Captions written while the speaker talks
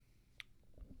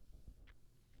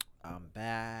I'm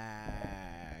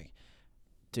back.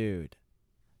 Dude,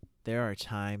 there are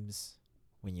times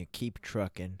when you keep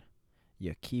trucking,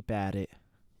 you keep at it,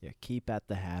 you keep at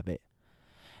the habit,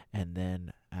 and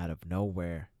then out of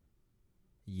nowhere,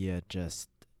 you just,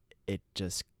 it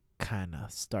just kind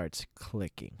of starts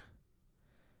clicking.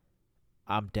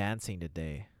 I'm dancing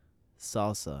today,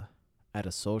 salsa, at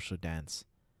a social dance,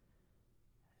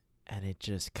 and it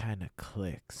just kind of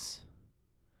clicks.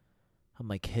 I'm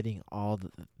like hitting all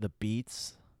the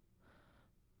beats,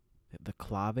 the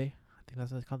clave. I think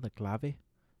that's what it's called, the clave.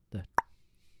 The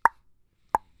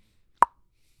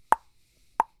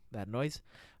that noise.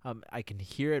 I can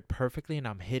hear it perfectly, and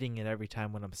I'm hitting it every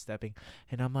time when I'm stepping.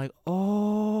 And I'm like,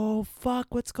 oh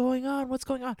fuck, what's going on? What's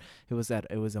going on? It was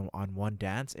on one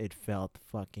dance. It felt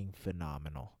fucking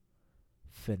phenomenal,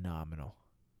 phenomenal.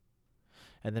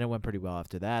 And then it went pretty well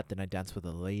after that. Then I danced with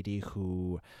a lady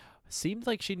who seemed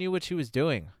like she knew what she was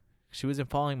doing. She wasn't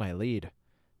following my lead,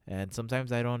 and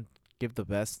sometimes I don't give the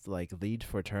best like lead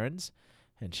for turns,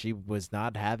 and she was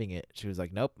not having it. She was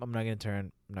like, "Nope, I'm not gonna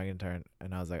turn. I'm not gonna turn."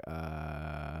 And I was like,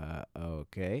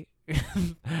 okay."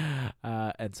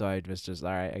 And so I was just,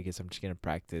 all right. I guess I'm just gonna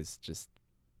practice just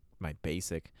my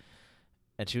basic.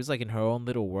 And she was like in her own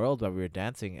little world while we were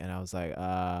dancing, and I was like,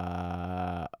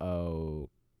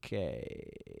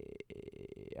 okay.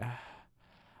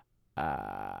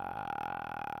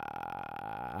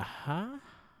 Huh?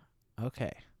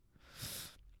 Okay.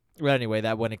 But anyway,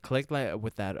 that when it clicked like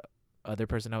with that other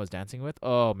person I was dancing with,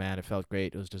 oh man, it felt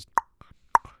great. It was just,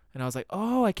 and I was like,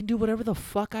 oh, I can do whatever the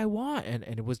fuck I want, and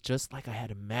it was just like I had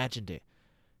imagined it.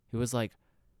 It was like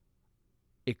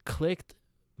it clicked,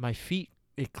 my feet.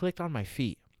 It clicked on my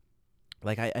feet.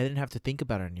 Like I didn't have to think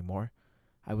about it anymore.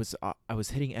 I was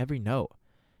hitting every note,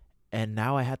 and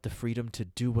now I had the freedom to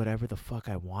do whatever the fuck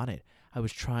I wanted. I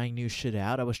was trying new shit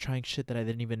out. I was trying shit that I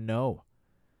didn't even know.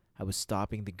 I was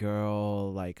stopping the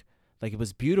girl like it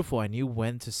was beautiful. I knew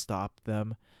when to stop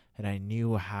them, and I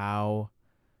knew how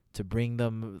to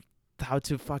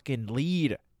fucking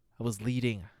lead. I was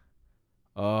leading.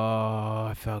 Oh,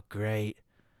 I felt great.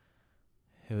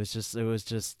 It was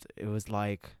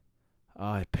like,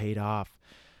 oh, it paid off.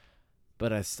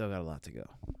 But I still got a lot to go.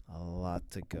 A lot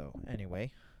to go.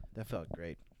 Anyway, that felt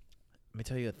great. Let me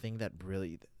tell you a thing that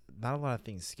really, not a lot of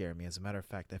things scare me. As a matter of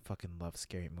fact, I fucking love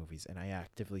scary movies, and I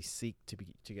actively seek to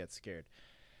get scared.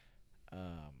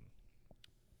 Um,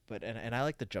 but and I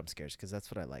like the jump scares because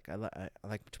that's what I like. I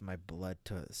like my blood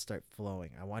to start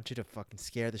flowing. I want you to fucking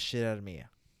scare the shit out of me.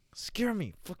 Scare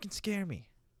me, fucking scare me.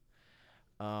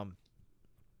 Um,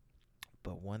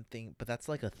 but that's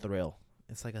like a thrill.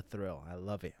 It's like a thrill. I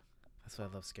love it. That's why I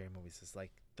love scary movies. It's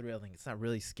like thrilling. It's not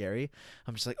really scary.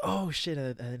 I'm just like, oh shit,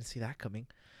 I didn't see that coming.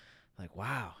 Like,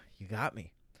 wow, you got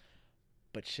me.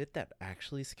 But shit that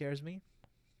actually scares me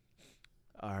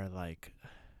are like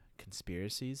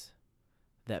conspiracies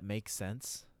that make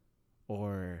sense,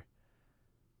 or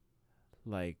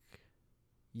like,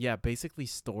 yeah, basically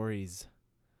stories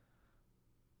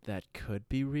that could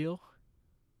be real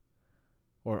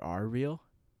or are real,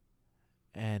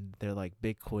 and they're like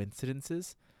big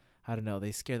coincidences. I don't know,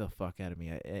 they scare the fuck out of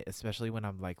me, especially when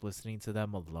I'm like listening to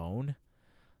them alone,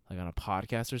 like on a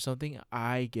podcast or something.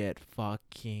 I get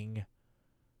fucking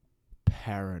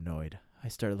paranoid. I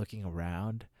start looking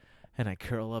around, and I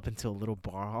curl up into a little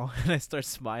ball and I start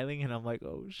smiling, and I'm like,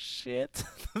 oh shit.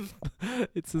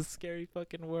 It's a scary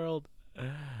fucking world.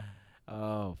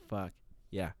 Oh fuck.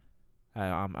 Yeah.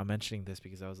 I'm mentioning this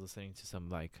because I was listening to some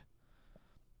like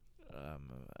um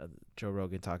Joe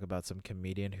Rogan talk about some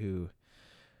comedian who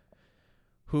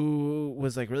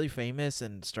was like really famous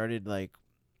and started like,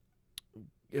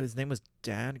 his name was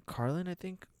Dan Carlin, I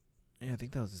think. Yeah, I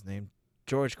think that was his name.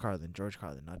 George Carlin. George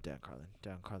Carlin, not Dan Carlin.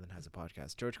 Dan Carlin has a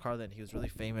podcast. George Carlin, he was really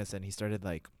famous, and he started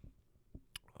like,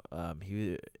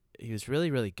 he was really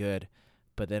really good,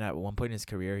 but then at one point in his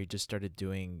career he just started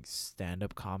doing stand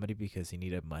up comedy because he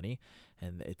needed money,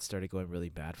 and it started going really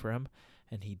bad for him.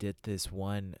 And he did this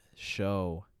one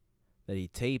show that he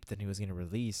taped and he was gonna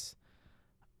release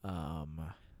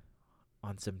um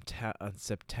on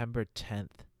September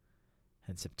 10th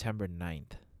and September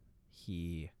 9th.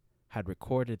 He had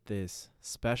recorded this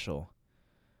special,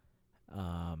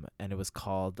 and it was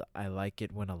called I Like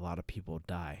It When a Lot of People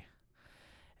Die.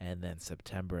 And then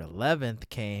September 11th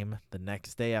came the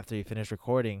next day after he finished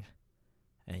recording,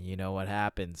 and you know what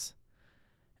happens.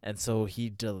 And so he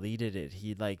deleted it.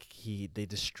 They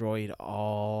destroyed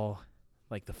all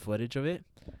like the footage of it,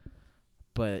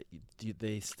 but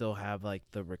they still have like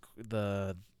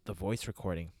the voice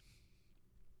recording.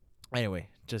 Anyway,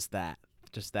 just that.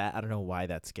 I don't know why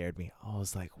that scared me. I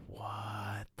was like,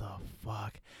 what the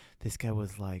fuck? This guy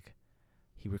was like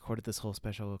he recorded this whole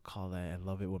special called I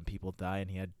Love It When People Die, and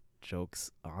he had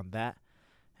jokes on that.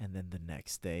 And then the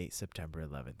next day, September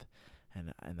 11th,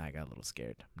 and I got a little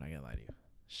scared. I'm not gonna lie to you.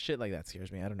 Shit like that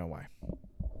scares me. I don't know why.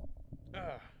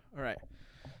 All right.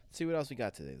 Let's see what else we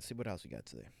got today.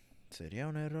 Sería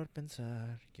un error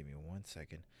pensar. Give me 1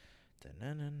 second.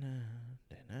 Da-na-na-na,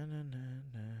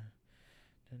 da-na-na-na-na,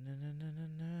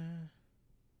 da-na-na-na-na.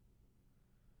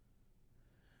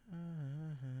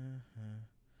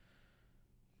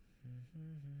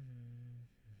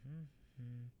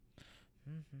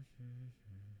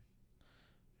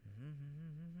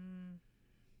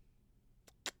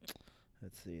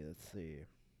 Let's see.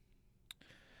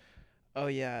 Oh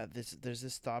yeah, there's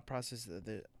this thought process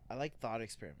that I like thought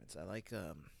experiments.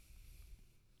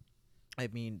 I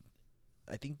mean,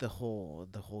 I think the whole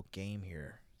game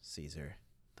here, Caesar,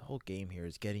 the whole game here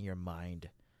is getting your mind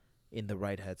in the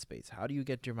right headspace. How do you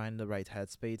get your mind in the right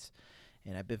headspace?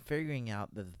 And I've been figuring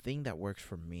out that the thing that works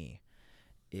for me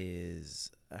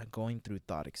is going through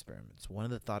thought experiments. One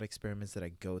of the thought experiments that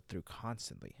I go through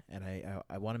constantly, and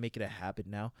I want to make it a habit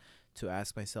now to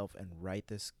ask myself and write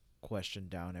this question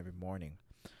down every morning.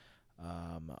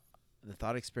 Um, the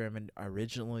thought experiment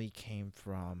originally came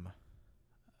from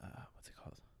what's it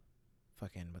called?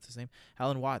 Fucking what's his name?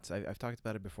 Alan Watts. I've talked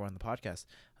about it before on the podcast.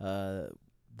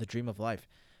 The Dream of Life.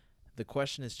 The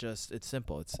question is just it's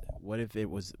simple. It's what if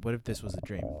this was a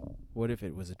dream? What if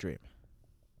it was a dream?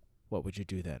 What would you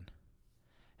do then?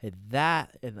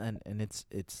 And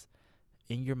it's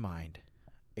in your mind,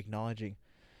 acknowledging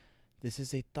this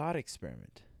is a thought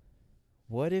experiment.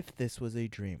 What if this was a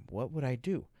dream? What would I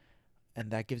do?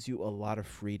 And that gives you a lot of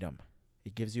freedom.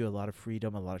 It gives you a lot of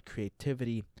freedom, a lot of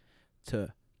creativity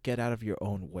to get out of your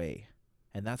own way.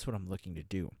 And that's what I'm looking to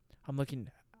do.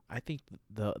 I think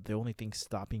the only thing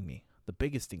stopping me, the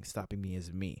biggest thing stopping me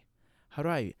is me. How do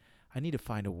I need to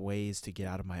find a ways to get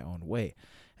out of my own way.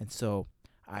 And so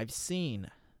I've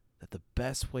seen that the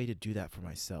best way to do that for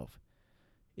myself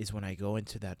is when I go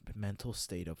into that mental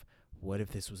state of what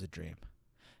if this was a dream?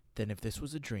 Then if this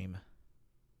was a dream,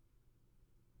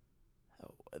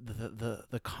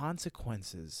 the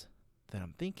consequences that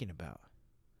I'm thinking about,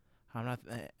 I'm not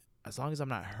as long as I'm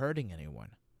not hurting anyone,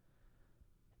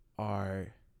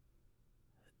 don't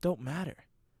matter.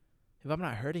 If I'm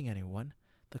not hurting anyone,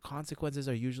 the consequences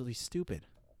are usually stupid.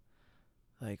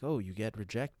 Like, oh, you get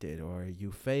rejected or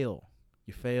you fail.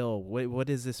 You fail. What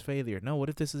is this failure? No, what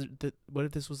if this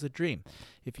was a dream?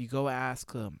 If you go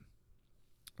ask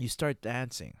you start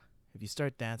dancing. If you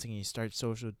start dancing and you start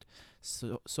social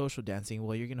dancing,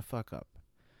 well, you're going to fuck up.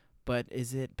 But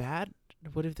is it bad?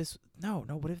 What if this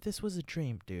was a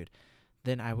dream, dude?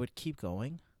 Then I would keep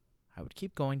going. I would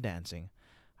keep going dancing.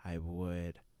 I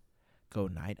would go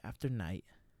night after night,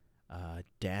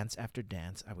 dance after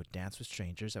dance. I would dance with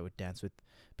strangers. I would dance with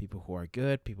people who are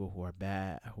good, people who are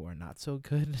bad, who are not so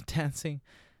good at dancing.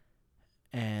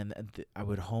 And I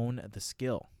would hone the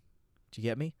skill. Do you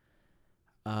get me?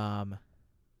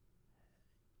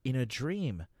 In a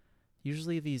dream,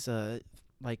 usually these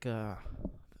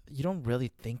you don't really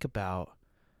think about,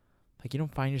 like, you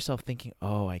don't find yourself thinking,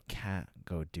 oh, I can't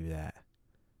go do that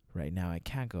right now. I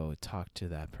can't go talk to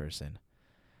that person.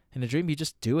 In a dream, you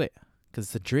just do it because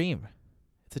it's a dream.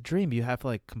 It's a dream. You have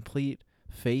like complete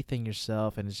faith in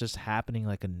yourself, and it's just happening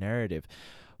like a narrative.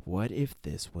 What if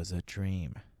this was a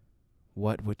dream?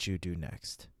 What would you do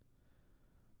next?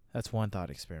 That's one thought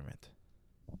experiment,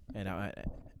 and I'm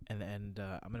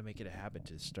gonna make it a habit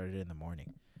to start it in the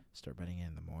morning. Start writing it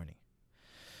in the morning.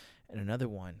 And another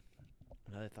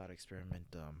thought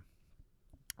experiment.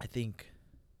 I think,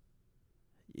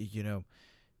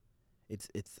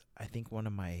 it's. I think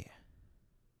I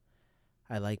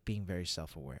like being very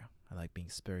self-aware. I like being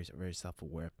very, very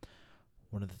self-aware.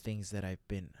 One of the things that I've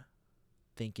been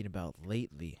thinking about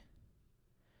lately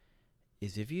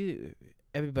is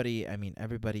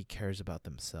everybody cares about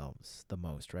themselves the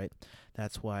most, right?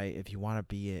 That's why if you want to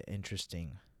be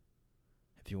interesting,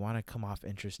 if you want to come off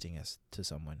interesting to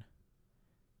someone,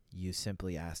 you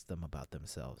simply ask them about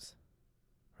themselves,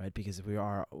 right? Because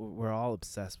we're all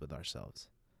obsessed with ourselves.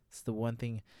 It's the one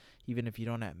thing, even if you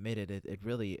don't admit it, it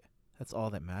really, that's all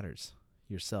that matters,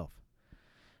 yourself.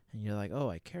 And you're like, oh,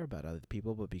 I care about other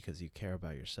people, but because you care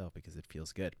about yourself, because it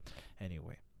feels good.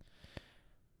 Anyway,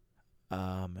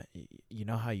 you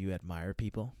know how you admire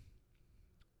people,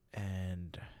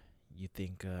 and you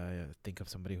think of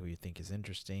somebody who you think is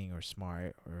interesting or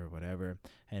smart or whatever,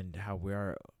 and how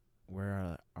we're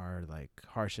our like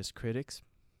harshest critics.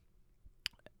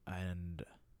 And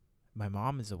my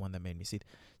mom is the one that made me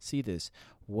see this.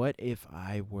 What do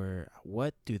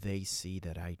they see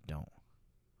that I don't?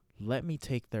 let me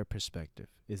take their perspective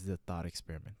is the thought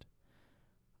experiment.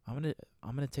 I'm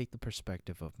gonna take the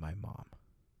perspective of my mom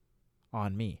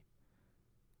on me.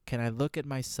 Can I look at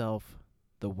myself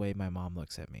the way my mom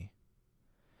looks at me?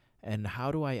 And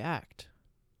how do I act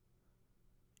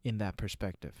in that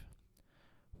perspective?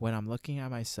 When I'm looking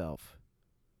at myself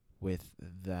with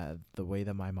the way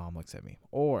that my mom looks at me.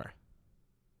 Or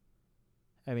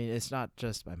I mean, it's not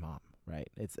just my mom, right?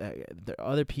 It's there are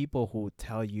other people who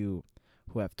tell you,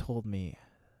 who have told me,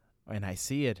 and I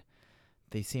see it.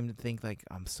 They seem to think like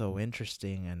I'm so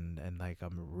interesting and like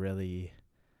I'm really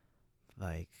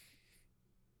like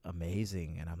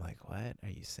amazing, and I'm like, what are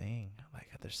you saying? Like,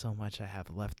 there's so much I have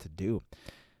left to do.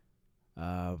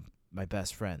 My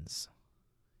best friends,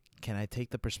 can I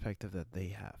take the perspective that they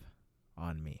have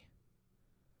on me?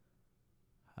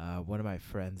 One of my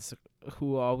friends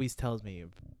who always tells me,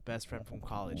 best friend from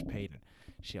college, Peyton,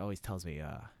 she always tells me,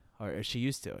 or she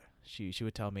used to, she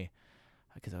would tell me,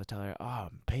 because I would tell her, oh,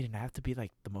 Peyton, I have to be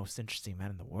like the most interesting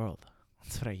man in the world.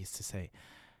 That's what I used to say.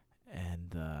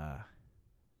 And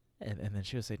then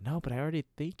she would say, no, but I already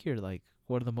think you're like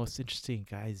one of the most interesting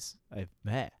guys I've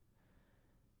met.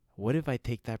 What if I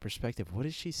take that perspective? What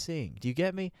is she saying? Do you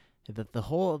get me? The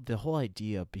whole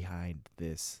idea behind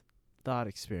this thought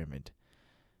experiment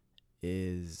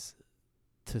is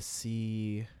to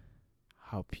see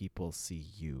how people see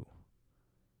you.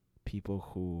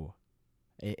 People who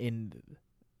in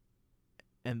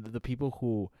and the people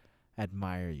who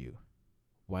admire you.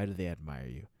 Why do they admire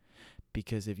you?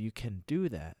 Because if you can do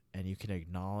that and you can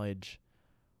acknowledge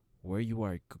where you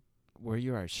are,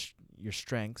 your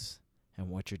strengths and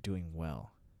what you're doing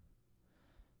well,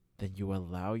 then you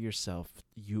allow yourself,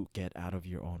 you get out of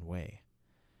your own way,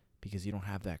 because you don't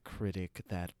have that critic,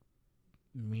 that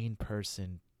mean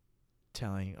person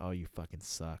telling, oh, you fucking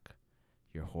suck,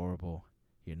 you're horrible,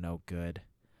 you're no good,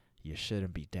 you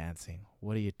shouldn't be dancing,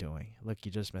 what are you doing, look,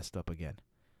 you just messed up again.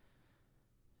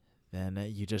 Then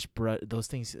you just those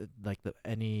things, like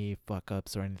any fuck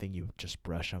ups or anything, you just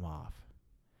brush them off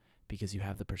because you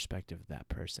have the perspective of that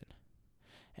person.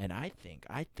 And I think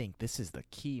this is the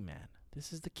key, man.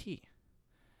 This is the key.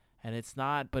 And it's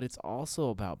not, but it's also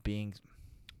about being,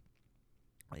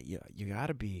 you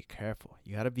gotta be careful.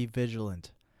 You gotta be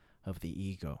vigilant of the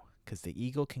ego, because the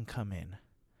ego can come in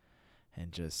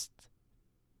and just,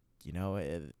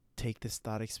 take this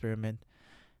thought experiment,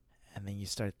 and then you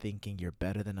start thinking you're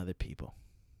better than other people.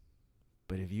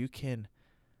 But if you can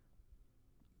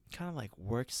kind of like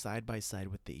work side by side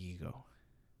with the ego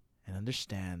and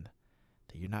understand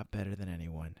that you're not better than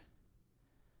anyone,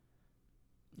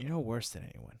 you're no worse than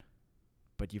anyone,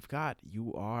 but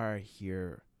you are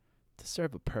here to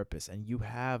serve a purpose, and you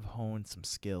have honed some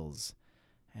skills,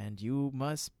 and you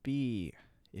must be,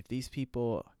 if these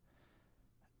people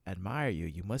admire you,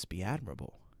 you must be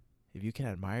admirable. If you can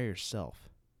admire yourself,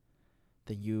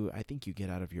 then I think you get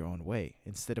out of your own way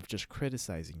instead of just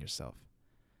criticizing yourself.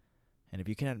 And if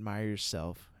you can admire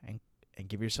yourself and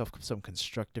give yourself some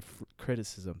constructive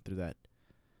criticism through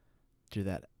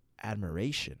that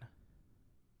admiration,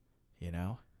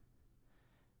 the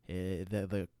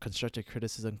constructive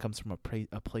criticism comes from a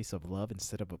place of love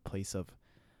instead of a place of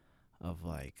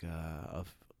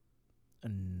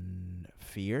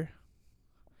fear.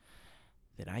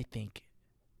 Then I think,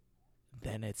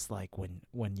 then it's like when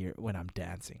I'm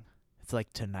dancing. It's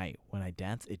like tonight when I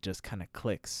dance, it just kind of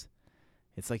clicks.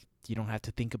 It's like you don't have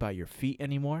to think about your feet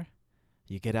anymore.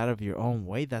 You get out of your own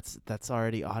way. That's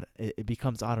already it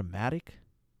becomes automatic,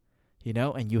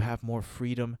 and you have more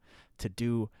freedom to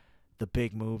do the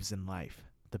big moves in life,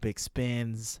 the big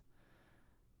spins,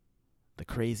 the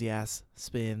crazy ass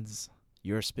spins,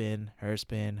 your spin, her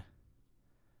spin.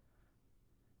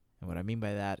 And what I mean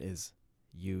by that is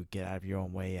you get out of your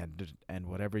own way, and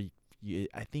whatever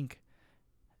I think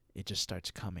it just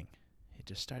starts coming. It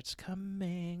just starts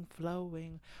coming,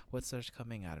 flowing. What starts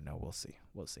coming? I don't know. We'll see.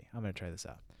 I'm going to try this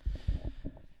out.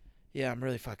 Yeah, I'm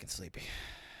really fucking sleepy.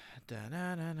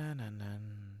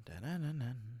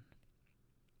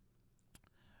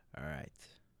 All right.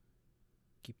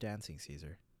 Keep dancing,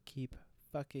 Caesar. Keep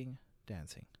fucking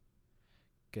dancing.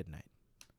 Good night.